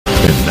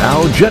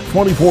Now, Jet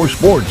 24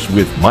 Sports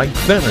with Mike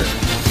Fenner.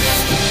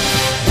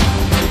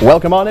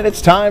 Welcome on in.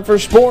 It's time for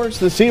sports.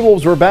 The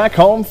SeaWolves were back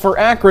home for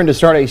Akron to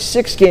start a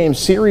 6-game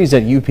series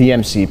at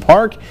UPMC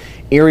Park.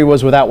 Erie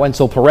was without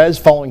Wenzel Perez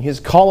following his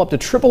call up to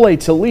AAA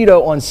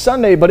Toledo on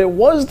Sunday, but it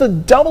was the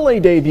AA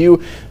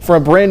debut for a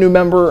brand new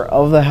member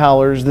of the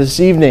Howlers this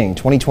evening.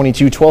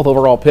 2022 12th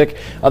overall pick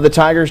of the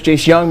Tigers,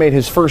 Jace Young made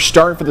his first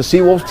start for the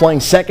SeaWolves,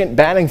 playing second,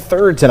 batting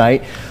third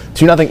tonight.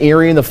 2-0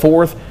 Erie in the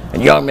fourth,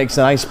 and Young makes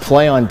a nice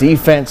play on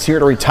defense here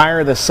to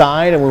retire the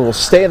side, and we will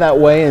stay that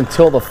way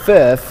until the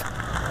fifth.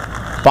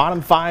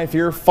 Bottom five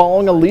here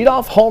following a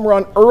leadoff home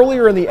run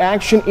earlier in the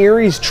action.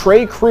 Erie's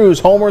Cruz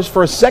homers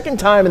for a second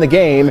time in the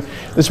game.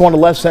 This one to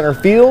left center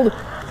field.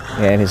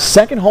 And his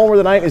second homer of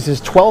the night is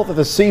his 12th of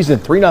the season.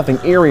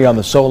 3-0 Erie on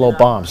the solo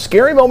bomb.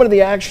 Scary moment of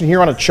the action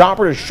here on a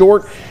chopper to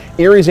short.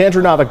 Erie's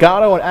Andrew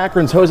Navigato and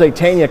Akron's Jose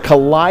Tena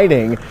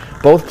colliding.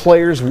 Both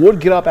players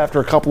would get up after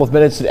a couple of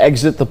minutes and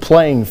exit the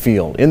playing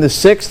field. In the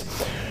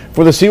sixth,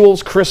 for the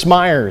SeaWolves, Chris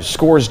Myers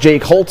scores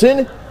Jake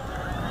Holton.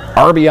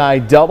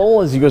 RBI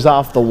double as he goes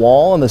off the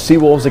wall, and the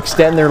SeaWolves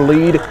extend their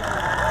lead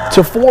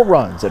to 4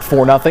 runs at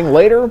 4-0.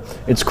 Later,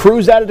 it's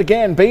Cruz at it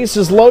again.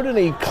 Bases loaded, and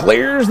he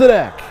clears the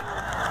deck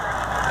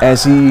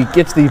as he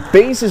gets the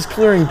bases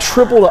clearing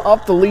triple to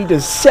up the lead to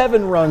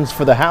 7 runs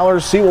for the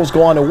Howlers. SeaWolves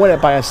go on to win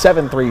it by a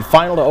 7-3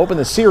 final to open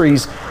the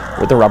series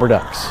with the Rubber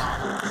Ducks.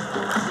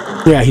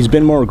 Yeah, he's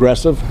been more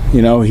aggressive.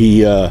 You know,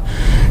 he's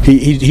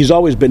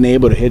always been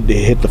able to hit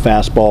the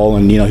fastball,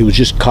 and you know, he was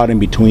just caught in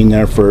between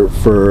there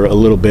for a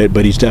little bit,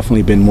 but he's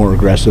definitely been more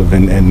aggressive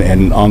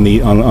and on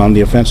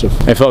the offensive.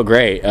 It felt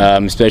great,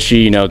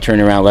 especially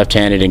turning around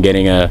left-handed and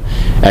getting a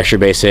extra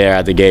base hit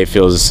out the gate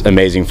feels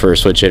amazing for a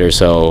switch hitter.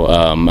 So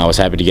I was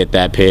happy to get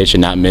that pitch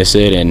and not miss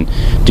it and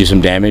do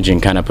some damage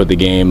and kind of put the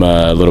game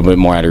a little bit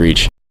more out of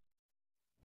reach.